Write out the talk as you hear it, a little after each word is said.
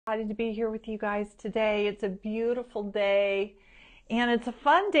Excited to be here with you guys today. It's a beautiful day, and it's a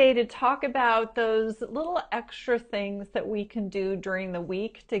fun day to talk about those little extra things that we can do during the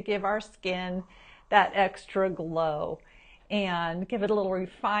week to give our skin that extra glow and give it a little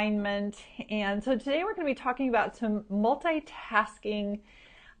refinement. And so today we're going to be talking about some multitasking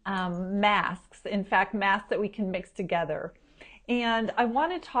masks, in fact, masks that we can mix together. And I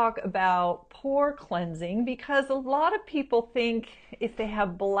want to talk about pore cleansing because a lot of people think if they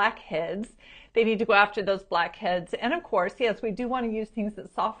have blackheads, they need to go after those blackheads. And of course, yes, we do want to use things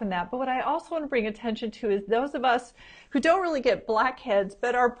that soften that. But what I also want to bring attention to is those of us who don't really get blackheads,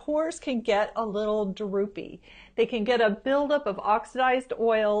 but our pores can get a little droopy. They can get a buildup of oxidized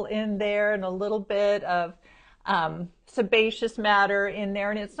oil in there and a little bit of sebaceous matter in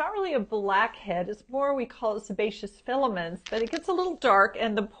there, and it's not really a blackhead, it's more, we call it sebaceous filaments, but it gets a little dark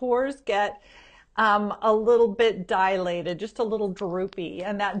and the pores get a little bit dilated, just a little droopy,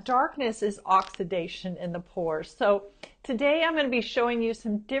 and that darkness is oxidation in the pores. So today I'm going to be showing you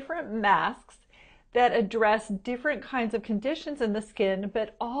some different masks that address different kinds of conditions in the skin,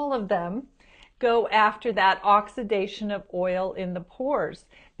 but all of them go after that oxidation of oil in the pores,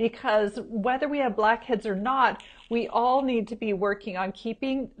 because whether we have blackheads or not, we all need to be working on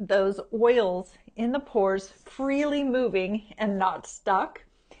keeping those oils in the pores freely moving and not stuck.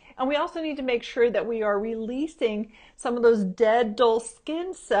 And we also need to make sure that we are releasing some of those dead, dull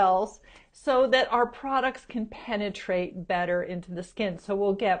skin cells so that our products can penetrate better into the skin. So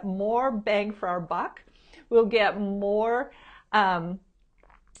we'll get more bang for our buck. We'll get more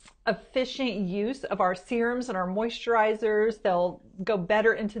efficient use of our serums and our moisturizers. They'll go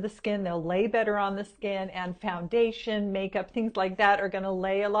better into the skin, they'll lay better on the skin, and foundation, makeup, things like that are going to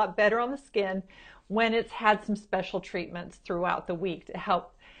lay a lot better on the skin when it's had some special treatments throughout the week to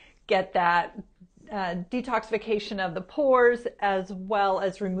help get that detoxification of the pores, as well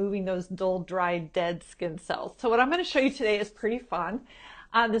as removing those dull, dry, dead skin cells. So what I'm going to show you today is pretty fun.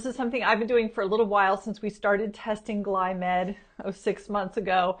 This is something I've been doing for a little while since we started testing Glymed 6 months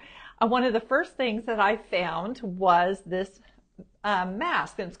ago. One of the first things that I found was this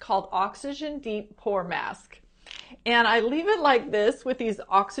mask, and it's called Oxygen Deep Pore Mask. And I leave it like this with these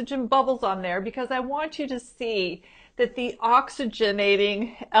oxygen bubbles on there because I want you to see that the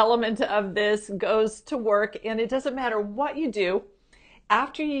oxygenating element of this goes to work, and it doesn't matter what you do.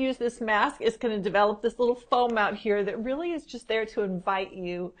 After you use this mask, it's going to develop this little foam out here that really is just there to invite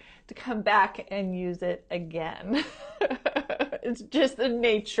you to come back and use it again. It's just the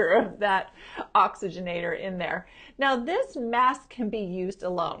nature of that oxygenator in there. Now, this mask can be used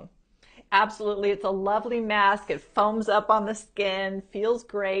alone. Absolutely, it's a lovely mask. It foams up on the skin, feels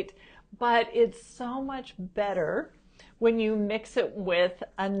great, but it's so much better when you mix it with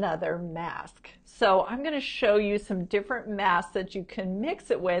another mask. So I'm going to show you some different masks that you can mix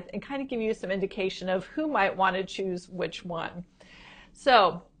it with and kind of give you some indication of who might want to choose which one.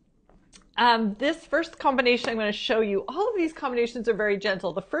 So this first combination I'm going to show you, all of these combinations are very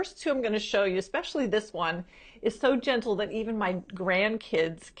gentle. The first two I'm going to show you, especially this one, is so gentle that even my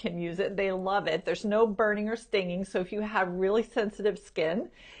grandkids can use it. They love it. There's no burning or stinging, so if you have really sensitive skin,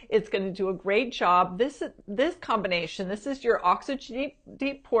 it's going to do a great job. This combination, this is your Oxygen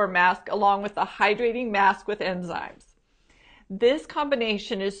Deep Pore Mask along with the hydrating mask with enzymes. This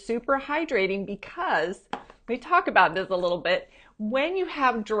combination is super hydrating because, let me talk about this a little bit. When you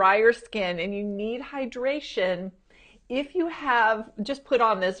have drier skin and you need hydration, if you have just put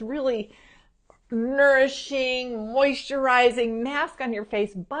on this really nourishing, moisturizing mask on your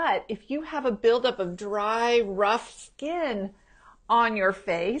face, but if you have a buildup of dry, rough skin on your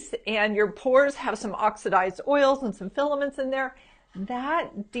face and your pores have some oxidized oils and some filaments in there,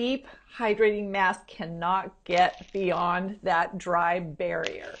 that deep hydrating mask cannot get beyond that dry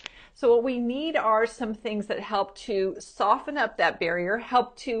barrier. So what we need are some things that help to soften up that barrier,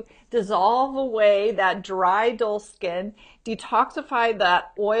 help to dissolve away that dry, dull skin, detoxify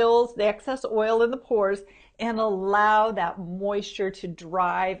that oils, the excess oil in the pores, and allow that moisture to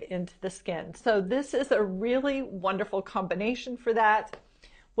drive into the skin. So this is a really wonderful combination for that.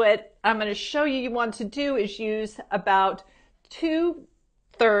 What I'm going to show you want to do is use about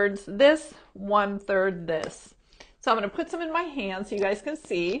 2/3 this, 1/3 this. So I'm going to put some in my hand so you guys can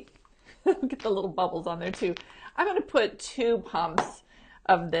see. Get the little bubbles on there too. I'm going to put 2 pumps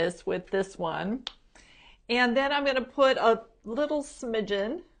of this with this one. And then I'm going to put a little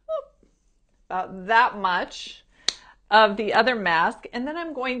smidgen, about that much, of the other mask. And then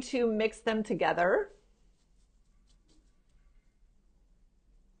I'm going to mix them together.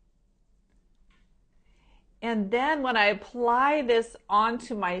 And then when I apply this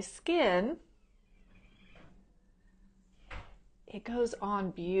onto my skin, It goes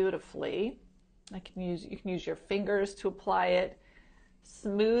on beautifully. You can use your fingers to apply it,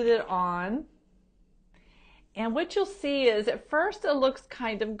 smooth it on. And what you'll see is at first it looks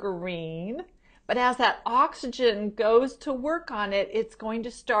kind of green, but as that oxygen goes to work on it, it's going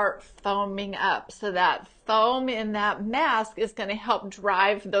to start foaming up. So that foam in that mask is going to help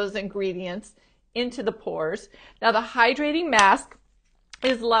drive those ingredients into the pores. Now the hydrating mask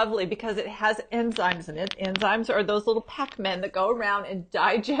is lovely because it has enzymes in it. Enzymes are those little Pac-Men that go around and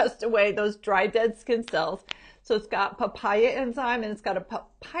digest away those dry, dead skin cells. So it's got papaya enzyme and it's got a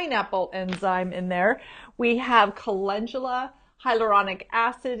pineapple enzyme in there. We have calendula, hyaluronic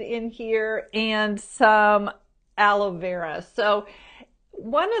acid in here, and some aloe vera. So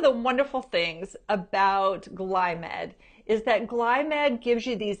one of the wonderful things about Glymed is that Glymed gives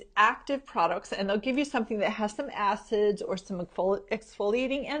you these active products, and they'll give you something that has some acids or some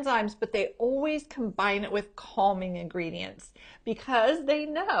exfoliating enzymes, but they always combine it with calming ingredients because they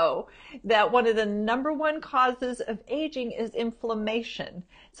know that one of the #1 causes of aging is inflammation.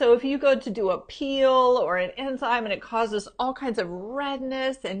 So if you go to do a peel or an enzyme and it causes all kinds of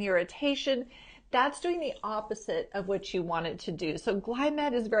redness and irritation, that's doing the opposite of what you want it to do. So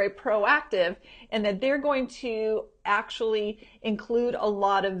Glymed is very proactive in that they're going to actually include a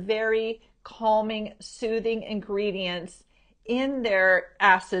lot of very calming, soothing ingredients in their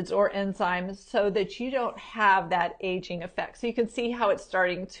acids or enzymes so that you don't have that aging effect. So you can see how it's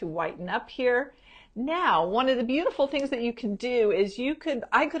starting to whiten up here. Now, one of the beautiful things that you can do is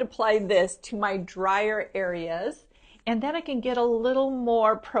I could apply this to my drier areas, and then I can get a little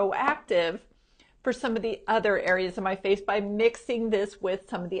more proactive for some of the other areas of my face by mixing this with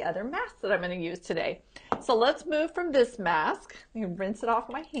some of the other masks that I'm going to use today. So let's move from this mask. I'm going to rinse it off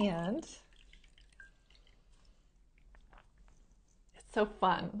my hand. It's so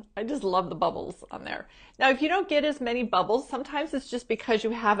fun. I just love the bubbles on there. Now, if you don't get as many bubbles, sometimes it's just because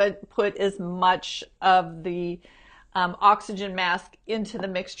you haven't put as much of the oxygen mask into the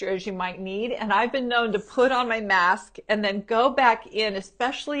mixture as you might need. And I've been known to put on my mask and then go back in,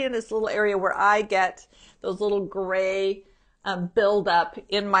 especially in this little area where I get those little gray buildup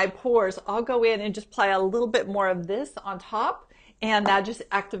in my pores. I'll go in and just apply a little bit more of this on top, and that just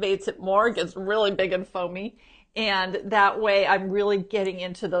activates it more. It gets really big and foamy. And that way I'm really getting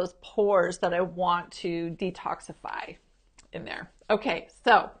into those pores that I want to detoxify in there. Okay,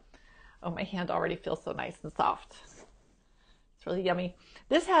 so, oh, my hand already feels so nice and soft. It's really yummy.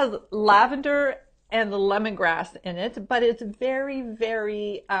 This has lavender and lemongrass in it, but it's very,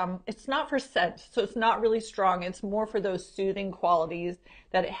 very, it's not for scent, so it's not really strong. It's more for those soothing qualities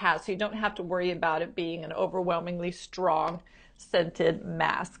that it has, so you don't have to worry about it being an overwhelmingly strong scented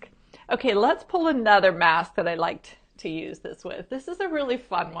mask. Okay, let's pull another mask that I liked to use this with. This is a really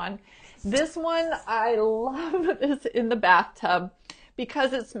fun one. This one, I love this in the bathtub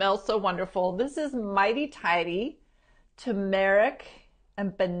because it smells so wonderful. This is Mighty Tidy turmeric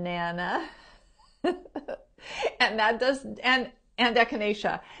and banana. And that does, and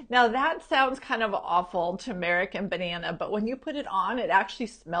echinacea. Now that sounds kind of awful, turmeric and banana, but when you put it on, it actually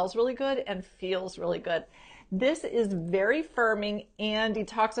smells really good and feels really good. This is very firming and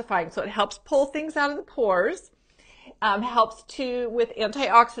detoxifying, so it helps pull things out of the pores, helps with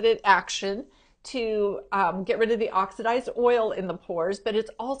antioxidant action to get rid of the oxidized oil in the pores, but it's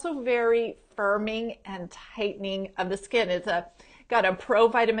also very firming and tightening of the skin. It's got a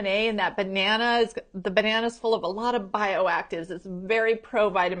pro-vitamin A, and that the banana is full of a lot of bioactives. It's very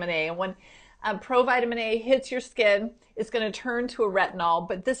pro-vitamin A, and when pro-vitamin A hits your skin, it's going to turn to a retinol,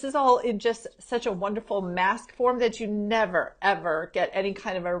 but this is all in just such a wonderful mask form that you never, ever get any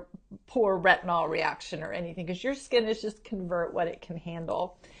kind of a poor retinol reaction or anything, because your skin is just convert what it can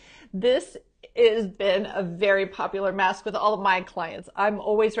handle. This has been a very popular mask with all of my clients. I'm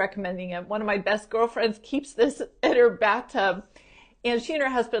always recommending it. One of my best girlfriends keeps this in her bathtub, and she and her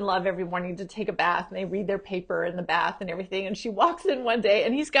husband love every morning to take a bath, and they read their paper in the bath and everything. And she walks in one day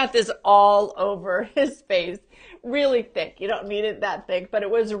and he's got this all over his face, really thick. You don't need it that thick, but it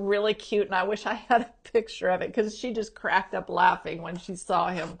was really cute. And I wish I had a picture of it because she just cracked up laughing when she saw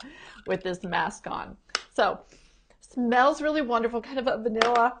him with this mask on. So smells really wonderful, kind of a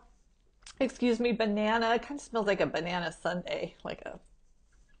vanilla, banana. It kind of smells like a banana sundae, like a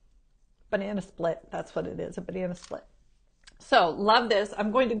banana split. That's what it is, a banana split. So love this.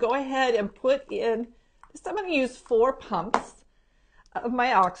 I'm going to go ahead and put in, this I'm going to use 4 pumps of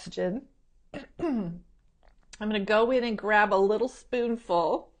my oxygen. I'm going to go in and grab a little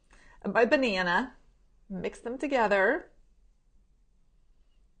spoonful of my banana, mix them together.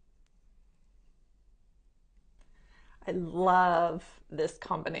 I love this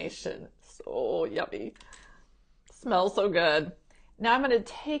combination. So yummy. Smells so good. Now I'm going to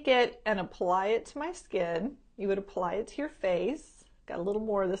take it and apply it to my skin. You would apply it to your face. Got a little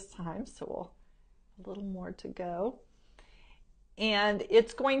more this time, so a little more to go. And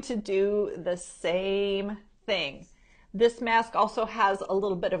it's going to do the same thing. This mask also has a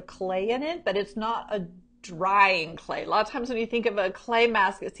little bit of clay in it, but it's not a drying clay. A lot of times when you think of a clay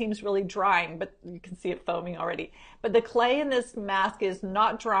mask, it seems really drying, but you can see it foaming already. But the clay in this mask is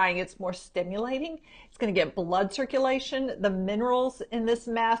not drying, it's more stimulating. It's going to get blood circulation. The minerals in this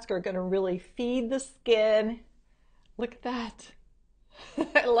mask are going to really feed the skin. Look at that.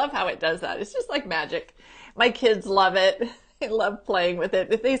 I love how it does that. It's just like magic. My kids love it. They love playing with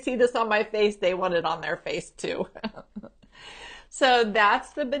it. If they see this on my face, they want it on their face too. So that's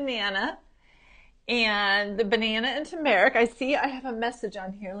the banana. And the banana and turmeric. I see I have a message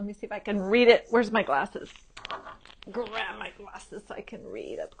on here. Let me see if I can read it. Where's my glasses? Grab my glasses so I can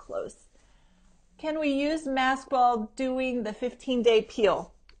read up close. Can we use mask while doing the 15-day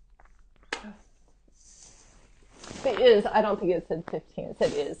peel? It is. I don't think it said 15. It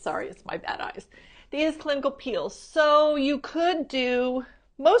said is. Sorry, it's my bad eyes. It is clinical peels. So you could do,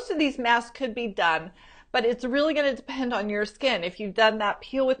 most of these masks could be done, but it's really going to depend on your skin. If you've done that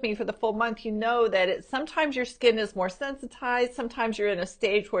peel with me for the full month, you know that sometimes your skin is more sensitized. Sometimes you're in a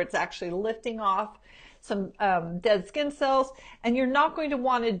stage where it's actually lifting off some dead skin cells, and you're not going to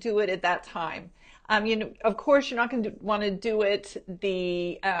want to do it at that time. Of course, you're not going to want to do it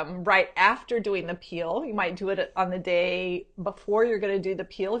right after doing the peel. You might do it on the day before you're going to do the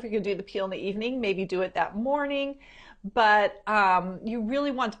peel. If you're going to do the peel in the evening, maybe do it that morning. But you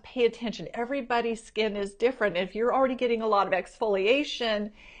really want to pay attention. Everybody's skin is different. If you're already getting a lot of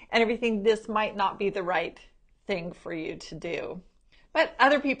exfoliation and everything, this might not be the right thing for you to do. But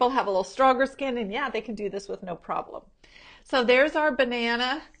other people have a little stronger skin, and yeah, they can do this with no problem. So there's our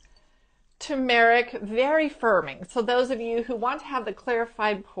banana. Turmeric, very firming. So those of you who want to have the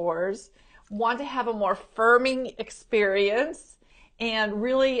clarified pores, want to have a more firming experience and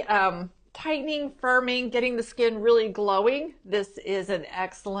really tightening, firming, getting the skin really glowing, this is an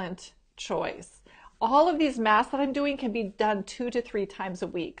excellent choice. All of these masks that I'm doing can be done 2 to 3 times a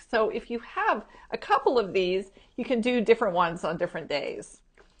week. So if you have a couple of these, you can do different ones on different days.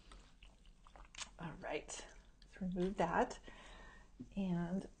 All right, let's remove that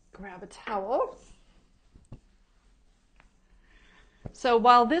and grab a towel. So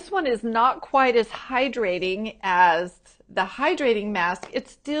while this one is not quite as hydrating as the hydrating mask, it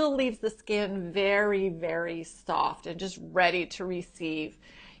still leaves the skin very, very soft and just ready to receive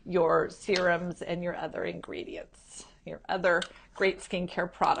your serums and your other ingredients, your other great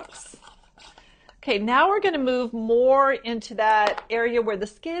skincare products. Okay, now we're going to move more into that area where the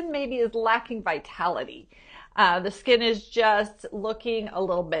skin maybe is lacking vitality. The skin is just looking a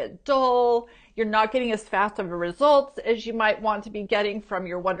little bit dull. You're not getting as fast of a results as you might want to be getting from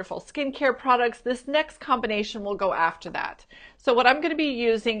your wonderful skincare products. This next combination will go after that. So what I'm going to be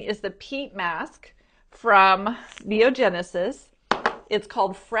using is the peat mask from Biogenesis. It's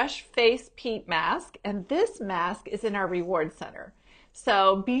called Fresh Face Peat Mask, and this mask is in our reward center.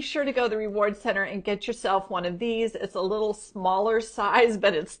 So be sure to go to the reward center and get yourself one of these. It's a little smaller size,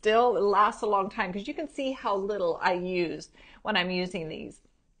 but it lasts a long time because you can see how little I use when I'm using these.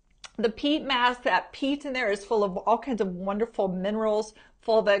 The peat mask, that peat in there is full of all kinds of wonderful minerals,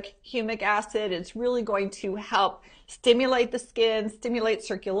 fulvic, humic acid. It's really going to help stimulate the skin, stimulate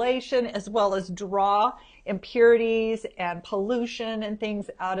circulation, as well as draw impurities and pollution and things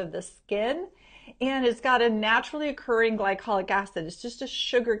out of the skin. And it's got a naturally occurring glycolic acid. It's just a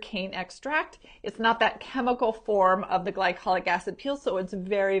sugar cane extract. It's not that chemical form of the glycolic acid peel, so it's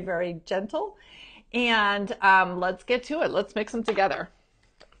very, very gentle. And let's get to it. Let's mix them together.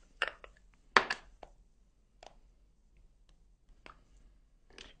 You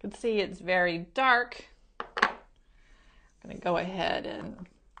can see it's very dark. I'm going to go ahead and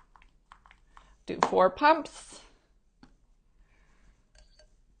do 4 pumps.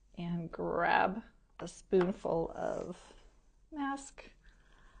 And grab a spoonful of mask,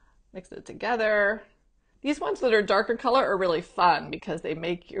 mix it together. These ones that are darker color are really fun because they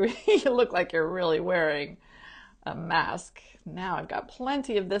make you look like you're really wearing a mask. Now I've got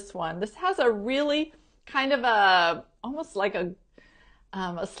plenty of this one. This has a really kind of almost like a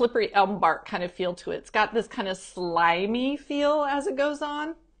slippery elm bark kind of feel to it. It's got this kind of slimy feel as it goes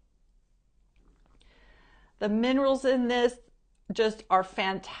on. The minerals in this just are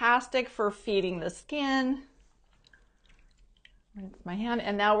fantastic for feeding the skin. Rinse my hand,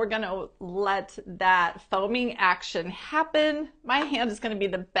 and now we're going to let that foaming action happen. My hand is going to be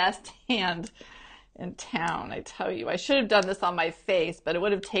the best hand in town, I tell you. I should have done this on my face, but it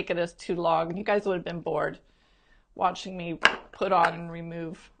would have taken us too long. You guys would have been bored watching me put on and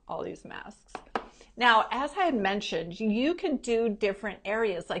remove all these masks. Now, as I had mentioned, you can do different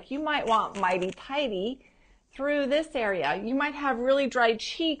areas. Like you might want mighty tidy through this area. You might have really dry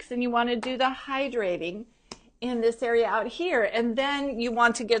cheeks and you want to do the hydrating in this area out here. And then you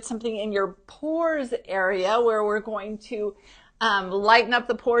want to get something in your pores area where we're going to lighten up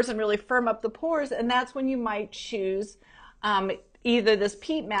the pores and really firm up the pores. And that's when you might choose either this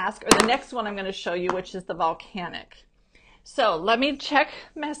peat mask or the next one I'm going to show you, which is the volcanic. So let me check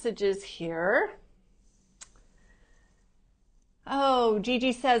messages here. Oh,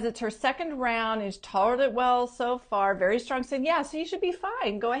 Gigi says it's her second round and she's tolerated it well so far. Very strong skin. Yeah, so you should be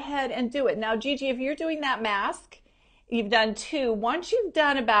fine. Go ahead and do it. Now, Gigi, if you're doing that mask, you've done 2. Once you've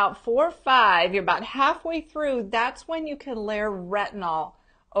done about 4 or 5, you're about halfway through, that's when you can layer retinol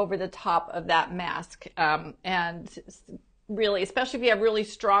over the top of that mask. And really, especially if you have really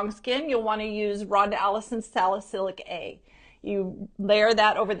strong skin, you'll want to use Rhonda Allison's Salicylic A. You layer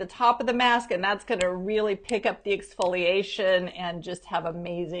that over the top of the mask, and that's going to really pick up the exfoliation and just have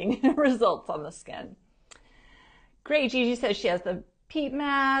amazing results on the skin. Great. Gigi says she has the peat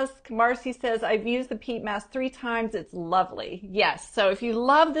mask. Marcy says, I've used the peat mask 3 times. It's lovely. Yes. So if you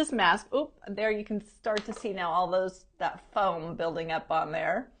love this mask, oop, there you can start to see now all that foam building up on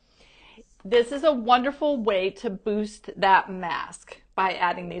there. This is a wonderful way to boost that mask by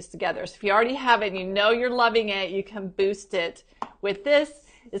adding these together. So if you already have it and you know you're loving it, you can boost it with this.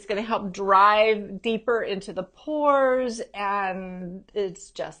 It's going to help drive deeper into the pores, and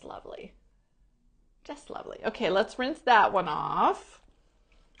it's just lovely. Just lovely. Okay, let's rinse that one off.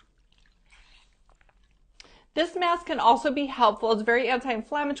 This mask can also be helpful. It's very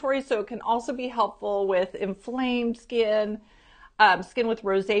anti-inflammatory, so it can also be helpful with inflamed skin, skin with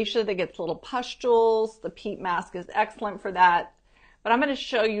rosacea that gets little pustules. The peat mask is excellent for that. But I'm going to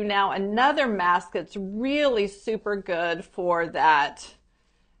show you now another mask that's really super good for that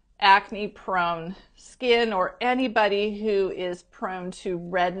acne-prone skin or anybody who is prone to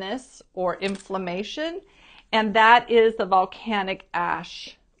redness or inflammation, and that is the volcanic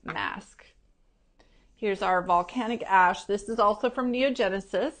ash mask. Here's our volcanic ash. This is also from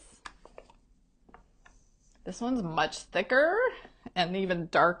Neogenesis. This one's much thicker and even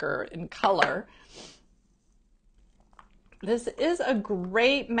darker in color. This is a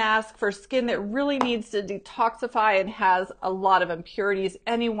great mask for skin that really needs to detoxify and has a lot of impurities.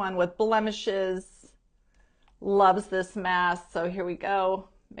 Anyone with blemishes loves this mask. So here we go.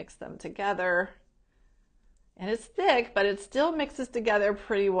 Mix them together. And it's thick, but it still mixes together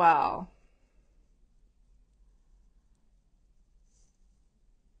pretty well.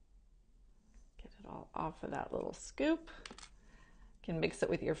 Get it all off of that little scoop. You can mix it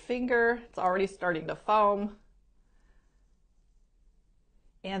with your finger. It's already starting to foam.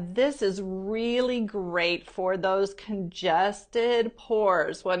 And this is really great for those congested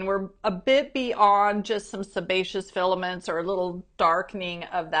pores when we're a bit beyond just some sebaceous filaments or a little darkening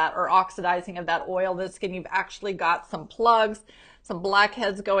of that or oxidizing of that oil in the skin. You've actually got some plugs, some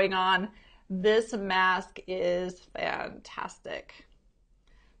blackheads going on. This mask is fantastic.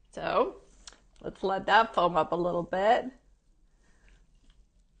 So let's let that foam up a little bit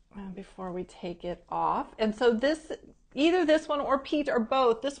before we take it off. And so this, either this one or peat or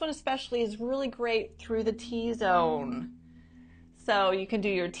both, this one especially is really great through the T-zone. So you can do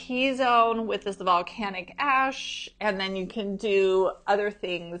your T-zone with this volcanic ash, and then you can do other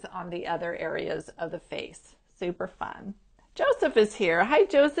things on the other areas of the face. Super fun. Joseph is here. Hi,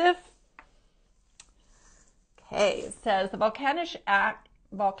 Joseph. Okay, it says the volcanic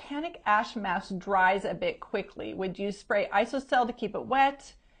ash mask dries a bit quickly. Would you spray isocell to keep it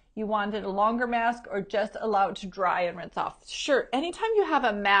wet? You wanted a longer mask, or just allow it to dry and rinse off? Sure. Anytime you have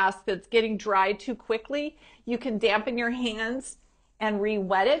a mask that's getting dry too quickly, you can dampen your hands and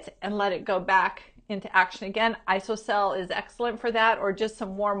re-wet it and let it go back into action again. Isocell is excellent for that, or just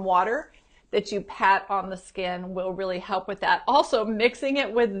some warm water that you pat on the skin will really help with that. Also, mixing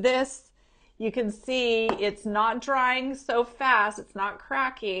it with this, you can see it's not drying so fast, it's not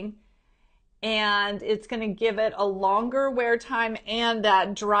cracking, and it's going to give it a longer wear time, and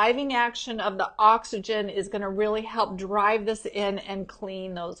that driving action of the oxygen is going to really help drive this in and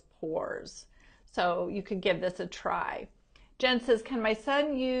clean those pores. So you could give this a try. Jen says, can my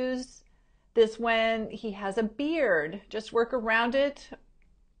son use this when he has a beard? Just work around it?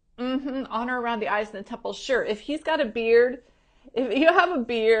 On or around the eyes and the temples? Sure. If he's got a beard, if you have a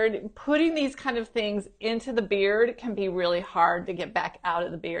beard, putting these kind of things into the beard can be really hard to get back out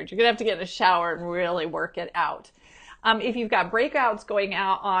of the beard. You're going to have to get in a shower and really work it out. If you've got breakouts going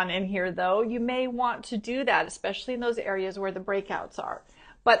on in here, though, you may want to do that, especially in those areas where the breakouts are.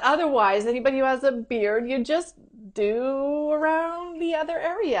 But otherwise, anybody who has a beard, you just do around the other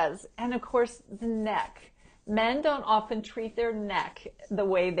areas. And of course, the neck. Men don't often treat their neck the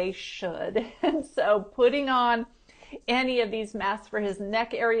way they should. And so putting on any of these masks for his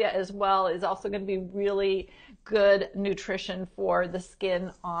neck area as well is also going to be really good nutrition for the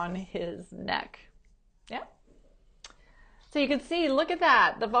skin on his neck. Yeah. So you can see, look at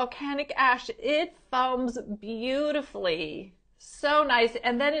that, the volcanic ash, it foams beautifully. So nice.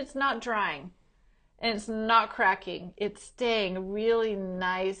 And then it's not drying and it's not cracking. It's staying really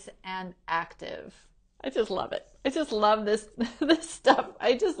nice and active. I just love it. I just love this stuff.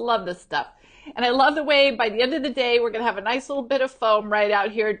 I just love this stuff. And I love the way by the end of the day, we're going to have a nice little bit of foam right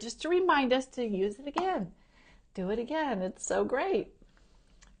out here just to remind us to use it again. Do it again. It's so great.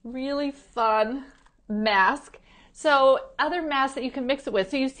 Really fun mask. So other masks that you can mix it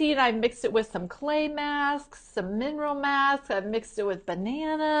with. So you see, I mixed it with some clay masks, some mineral masks. I've mixed it with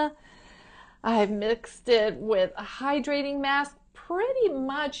banana. I've mixed it with a hydrating mask. Pretty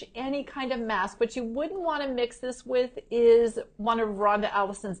much any kind of mask. What you wouldn't want to mix this with is one of Rhonda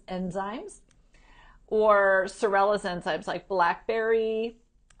Allison's enzymes or Sorella's enzymes like blackberry.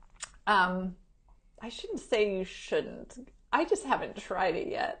 I shouldn't say you shouldn't. I just haven't tried it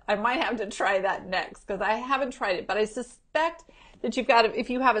yet. I might have to try that next because I haven't tried it, but I suspect that you've got to, if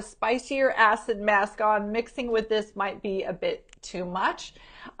you have a spicier acid mask on, mixing with this might be a bit too much.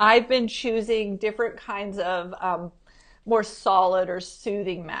 I've been choosing different kinds of more solid or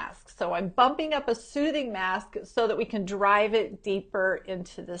soothing masks. So I'm bumping up a soothing mask so that we can drive it deeper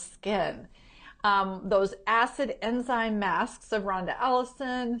into the skin. Those acid enzyme masks of Rhonda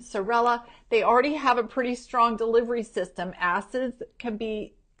Allison, Sorella, they already have a pretty strong delivery system. Acids can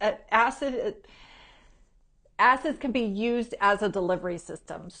be used as a delivery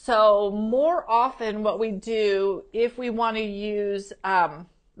system. So more often what we do if we want to use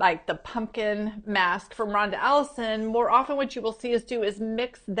like the pumpkin mask from Rhonda Allison, more often what you will see us do is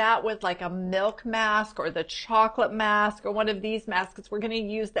mix that with like a milk mask or the chocolate mask or one of these masks. We're going to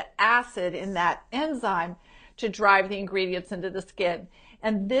use the acid in that enzyme to drive the ingredients into the skin.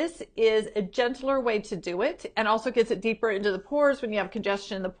 And this is a gentler way to do it and also gets it deeper into the pores when you have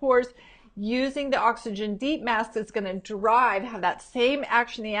congestion in the pores. Using the oxygen deep mask is going to have that same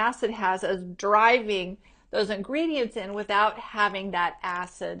action the acid has as driving those ingredients in without having that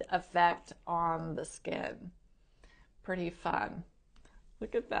acid effect on the skin. Pretty fun.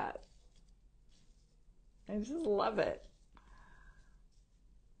 Look at that. I just love it.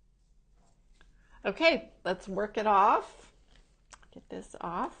 Okay, let's work it off. Get this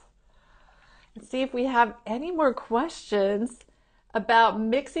off. And see if we have any more questions about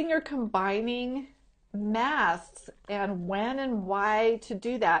mixing or combining masks and when and why to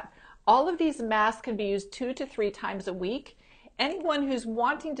do that. All of these masks can be used 2 to 3 times a week. Anyone who's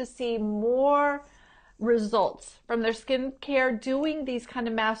wanting to see more results from their skincare, doing these kind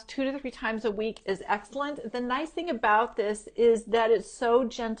of masks 2 to 3 times a week is excellent. The nice thing about this is that it's so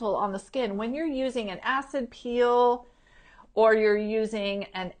gentle on the skin. When you're using an acid peel or you're using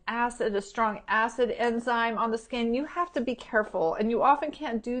a strong acid enzyme on the skin, you have to be careful, and you often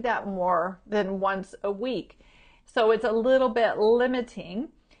can't do that more than once a week. So it's a little bit limiting.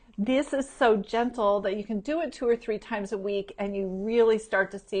 This is so gentle that you can do it 2 or 3 times a week and you really start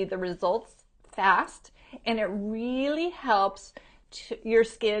to see the results fast, and it really helps your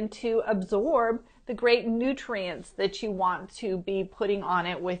skin to absorb the great nutrients that you want to be putting on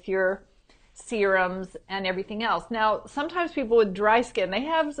it with your serums and everything else. Now, sometimes people with dry skin, they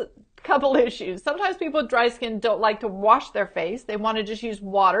have a couple issues. Sometimes people with dry skin don't like to wash their face. They want to just use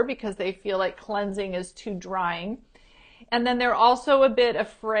water because they feel like cleansing is too drying. And then they're also a bit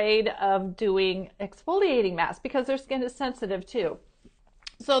afraid of doing exfoliating masks because their skin is sensitive too.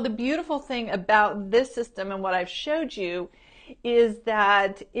 So the beautiful thing about this system and what I've showed you is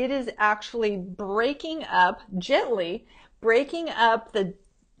that it is actually gently breaking up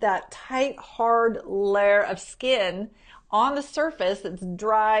that tight, hard layer of skin on the surface that's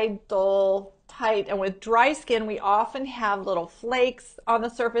dry, dull, tight. And with dry skin, we often have little flakes on the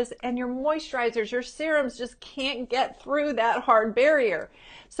surface, and your moisturizers, your serums just can't get through that hard barrier.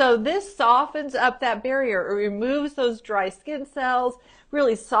 So this softens up that barrier. It removes those dry skin cells,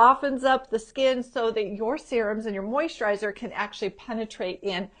 really softens up the skin so that your serums and your moisturizer can actually penetrate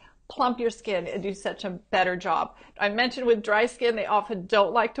in, plump your skin, and do such a better job. I mentioned with dry skin, they often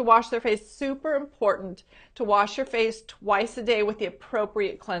don't like to wash their face. Super important to wash your face twice a day with the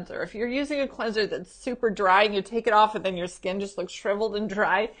appropriate cleanser. If you're using a cleanser that's super dry and you take it off and then your skin just looks shriveled and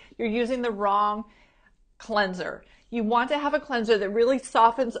dry, you're using the wrong cleanser. You want to have a cleanser that really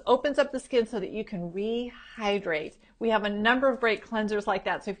softens, opens up the skin so that you can rehydrate. We have a number of great cleansers like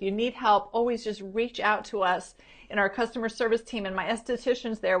that. So if you need help, always just reach out to us, and our customer service team and my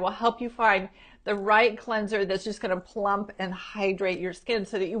estheticians there will help you find the right cleanser that's just going to plump and hydrate your skin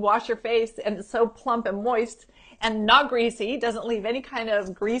so that you wash your face and it's so plump and moist and not greasy, doesn't leave any kind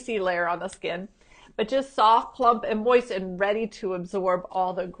of greasy layer on the skin, but just soft, plump, and moist and ready to absorb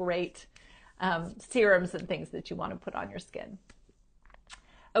all the great serums and things that you want to put on your skin.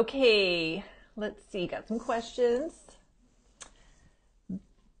 Okay, let's see, got some questions.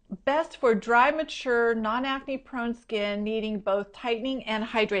 Best for dry, mature, non-acne prone skin needing both tightening and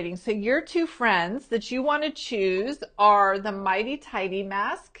hydrating. So your two friends that you want to choose are the Mighty Tidy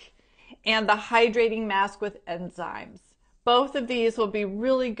Mask and the Hydrating Mask with Enzymes. Both of these will be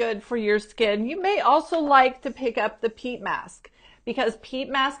really good for your skin. You may also like to pick up the Peat Mask, because Peat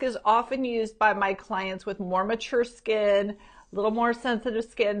Mask is often used by my clients with more mature skin, a little more sensitive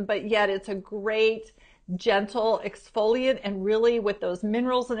skin, but yet it's a great gentle exfoliant, and really with those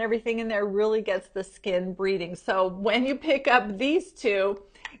minerals and everything in there really gets the skin breathing. So when you pick up these two,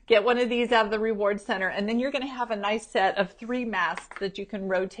 get one of these out of the reward center, and then you're going to have a nice set of 3 masks that you can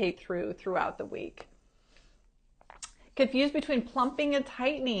rotate throughout the week. Confused between plumping and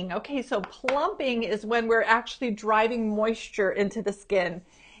tightening. Okay, so plumping is when we're actually driving moisture into the skin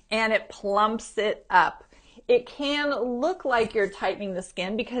and it plumps it up. It can look like you're tightening the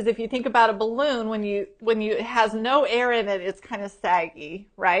skin, because if you think about a balloon, when it has no air in it, it's kind of saggy,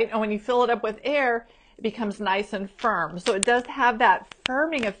 right? And when you fill it up with air, it becomes nice and firm. So it does have that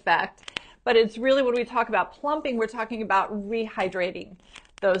firming effect, but it's really, when we talk about plumping, we're talking about rehydrating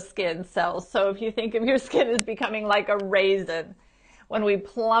those skin cells. So if you think of your skin as becoming like a raisin, when we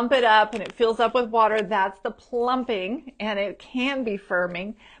plump it up and it fills up with water, that's the plumping, and it can be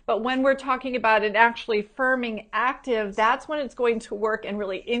firming. But when we're talking about it actually firming active, that's when it's going to work and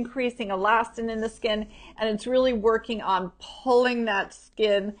really increasing elastin in the skin, and it's really working on pulling that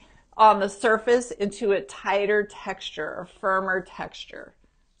skin on the surface into a tighter texture, a firmer texture.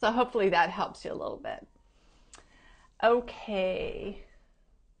 So hopefully that helps you a little bit. Okay.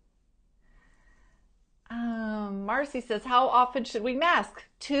 Marcy says, how often should we mask?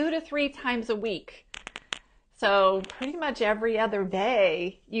 2 to 3 times a week. So pretty much every other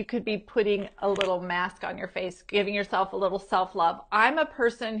day, you could be putting a little mask on your face, giving yourself a little self-love. I'm a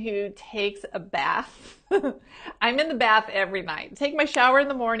person who takes a bath. I'm in the bath every night. Take my shower in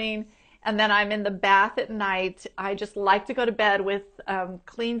the morning, and then I'm in the bath at night. I just like to go to bed with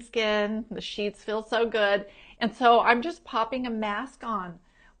clean skin. The sheets feel so good. And so I'm just popping a mask on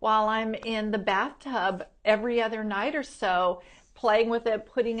while I'm in the bathtub every other night or so, playing with it,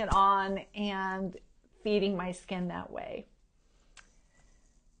 putting it on, and feeding my skin that way.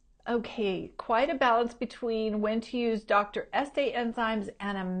 Okay, quite a balance between when to use Dr. Estee enzymes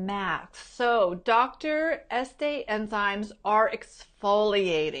and a mask. So Dr. Estee enzymes are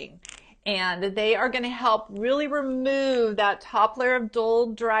exfoliating, and they are going to help really remove that top layer of dull,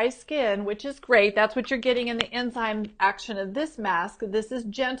 dry skin, which is great. That's what you're getting in the enzyme action of this mask. This is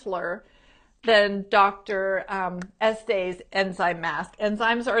gentler than Dr. Estee's enzyme mask.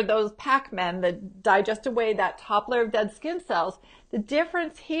 Enzymes are those Pac-Men that digest away that top layer of dead skin cells. The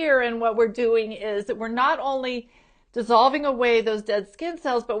difference here in what we're doing is that we're not only dissolving away those dead skin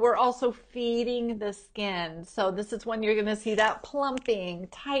cells, but we're also feeding the skin. So this is when you're going to see that plumping,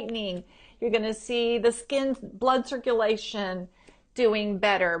 tightening. You're going to see the skin's blood circulation doing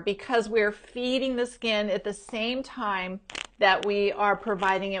better, because we're feeding the skin at the same time that we are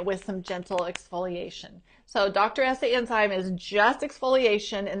providing it with some gentle exfoliation. So Dr. Estee enzyme is just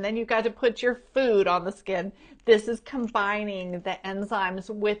exfoliation, and then you've got to put your food on the skin. This is combining the enzymes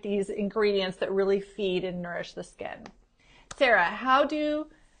with these ingredients that really feed and nourish the skin. Sarah, how do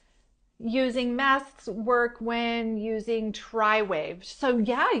using masks work when using Tri-Wave? So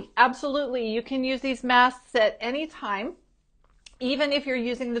yeah, absolutely. You can use these masks at any time. Even if you're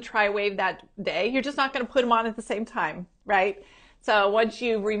using the Tri-Wave that day, you're just not going to put them on at the same time, right? So once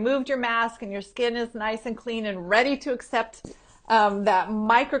you've removed your mask and your skin is nice and clean and ready to accept that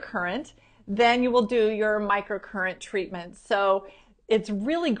microcurrent, then you will do your microcurrent treatment. So it's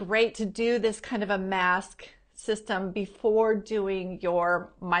really great to do this kind of a mask system before doing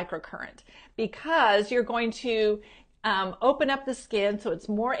your microcurrent, because you're going to open up the skin so it's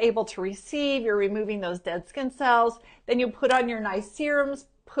more able to receive. You're removing those dead skin cells. Then you put on your nice serums,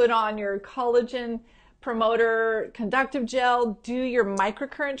 put on your collagen promoter conductive gel, do your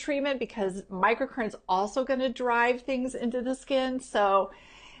microcurrent treatment, because microcurrent's also going to drive things into the skin. So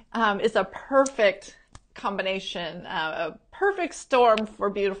it's a perfect combination, a perfect storm for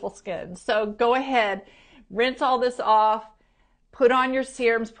beautiful skin. So go ahead, rinse all this off, put on your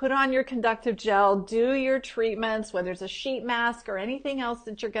serums, put on your conductive gel, do your treatments, whether it's a sheet mask or anything else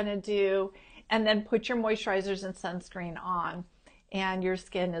that you're going to do, and then put your moisturizers and sunscreen on, and your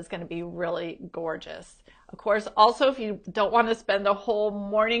skin is going to be really gorgeous. Of course, also, if you don't want to spend the whole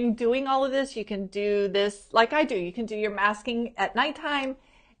morning doing all of this, you can do this like I do. You can do your masking at nighttime,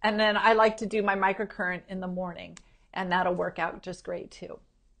 and then I like to do my microcurrent in the morning, and that'll work out just great too.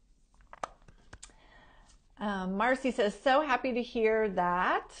 Marcy says, so happy to hear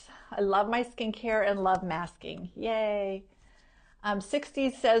that. I love my skincare and love masking. Yay.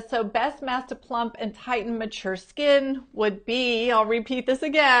 60 says, so best mask to plump and tighten mature skin would be, I'll repeat this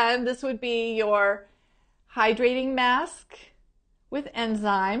again, this would be your hydrating mask with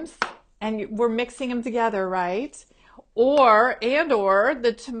enzymes, and we're mixing them together, right? Or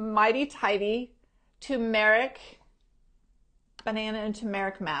the Mighty Tidy turmeric, banana and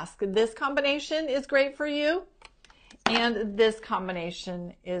turmeric mask. This combination is great for you, and this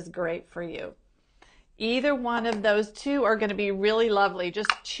combination is great for you. Either one of those two are going to be really lovely. Just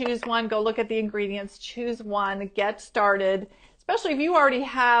choose one, go look at the ingredients, choose one, get started. Especially if you already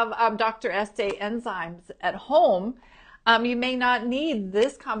have Dr. Estee enzymes at home, you may not need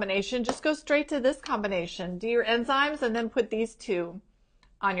this combination. Just go straight to this combination. Do your enzymes and then put these two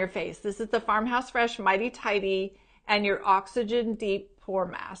on your face. This is the Farmhouse Fresh Mighty Tidy and your Oxygen Deep Pore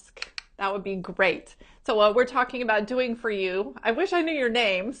Mask. That would be great. So what we're talking about doing for you, I wish I knew your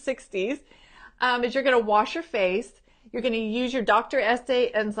name, 60s, is you're going to wash your face. You're going to use your Dr.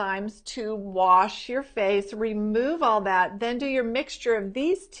 Estee enzymes to wash your face, remove all that, then do your mixture of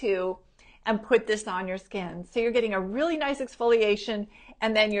these two and put this on your skin. So you're getting a really nice exfoliation,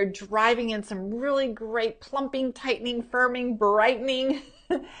 and then you're driving in some really great plumping, tightening, firming, brightening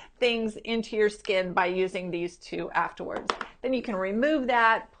things into your skin by using these two afterwards. Then you can remove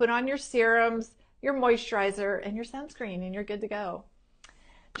that, put on your serums, your moisturizer, and your sunscreen, and you're good to go.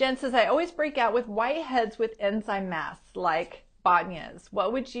 Jen says, I always break out with whiteheads with enzyme masks like Botnia's.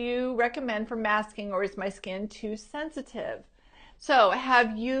 What would you recommend for masking, or is my skin too sensitive? So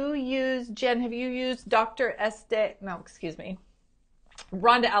have you used, Jen, have you used Dr. Estee, no, excuse me,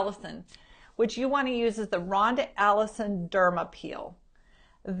 Rhonda Allison? What you want to use is the Rhonda Allison Derma Peel.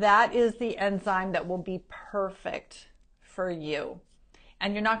 That is the enzyme that will be perfect for you.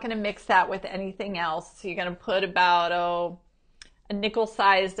 And you're not going to mix that with anything else. So you're going to put about, a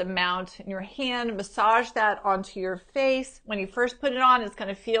nickel-sized amount in your hand, massage that onto your face. When you first put it on, it's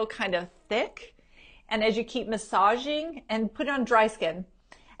going to feel kind of thick. And as you keep massaging, and put it on dry skin,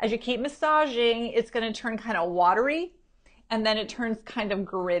 as you keep massaging, it's going to turn kind of watery, and then it turns kind of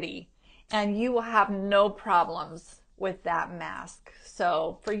gritty. And you will have no problems with that mask.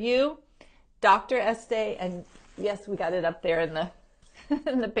 So for you, Dr. Estee, and yes, we got it up there in the,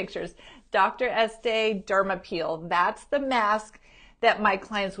 in the pictures, Dr. Estee Derma Peel. That's the mask that my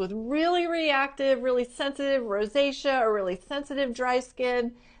clients with really reactive, really sensitive rosacea or really sensitive dry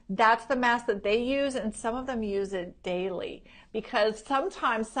skin, that's the mask that they use, and some of them use it daily. Because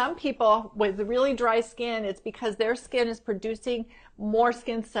sometimes some people with really dry skin, it's because their skin is producing more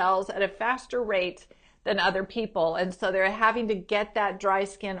skin cells at a faster rate than other people, and so they're having to get that dry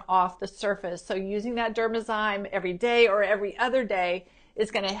skin off the surface. So using that Dermazyme every day or every other day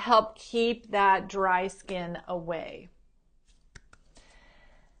is going to help keep that dry skin away.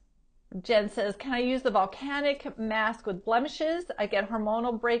 Jen says, can I use the volcanic mask with blemishes? I get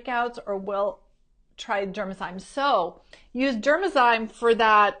hormonal breakouts, or will try Dermazyme. So use Dermazyme for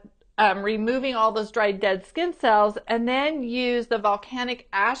that, removing all those dry dead skin cells, and then use the volcanic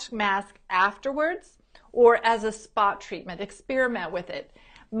ash mask afterwards or as a spot treatment. Experiment with it.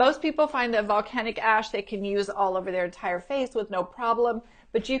 Most people find that volcanic ash they can use all over their entire face with no problem,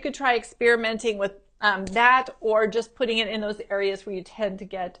 but you could try experimenting with that, or just putting it in those areas where you tend to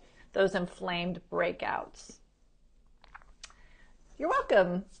get those inflamed breakouts. You're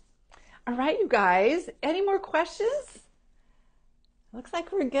welcome. All right, you guys, any more questions? Looks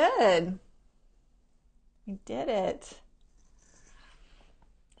like we're good. We did it.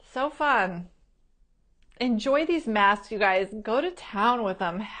 So fun. Enjoy these masks, you guys. Go to town with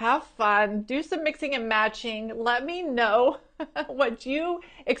them. Have fun. Do some mixing and matching. Let me know what you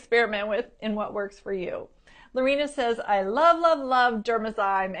experiment with and what works for you. Lorena says, I love, love, love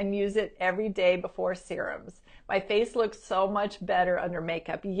Dermazyme and use it every day before serums. My face looks so much better under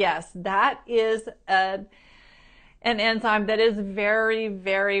makeup. Yes, that is an enzyme that is very,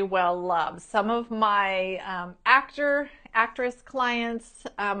 very well loved. Some of my actress clients,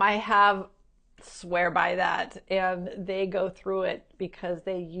 I have swear by that, and they go through it because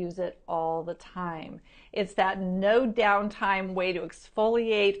they use it all the time. It's that no downtime way to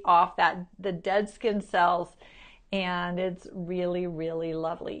exfoliate off the dead skin cells And it's really, really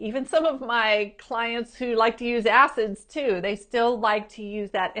lovely. Even some of my clients who like to use acids too, they still like to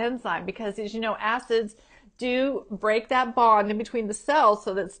use that enzyme because, as you know, acids do break that bond in between the cells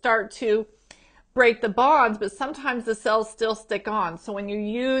so that start to break the bonds, but sometimes the cells still stick on. So when you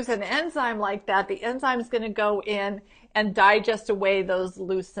use an enzyme like that, the enzyme is going to go in and digest away those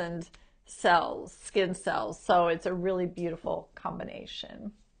loosened cells, skin cells. So it's a really beautiful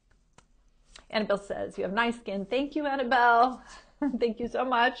combination. Annabelle says, you have nice skin. Thank you, Annabelle. Thank you so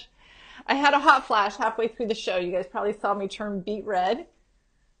much. I had a hot flash halfway through the show. You guys probably saw me turn beet red.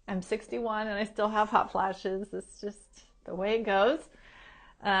 I'm 61 and I still have hot flashes. It's just the way it goes.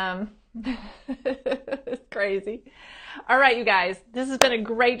 It's crazy. All right, you guys, this has been a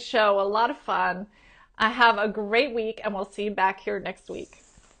great show, a lot of fun. I have a great week and we'll see you back here next week.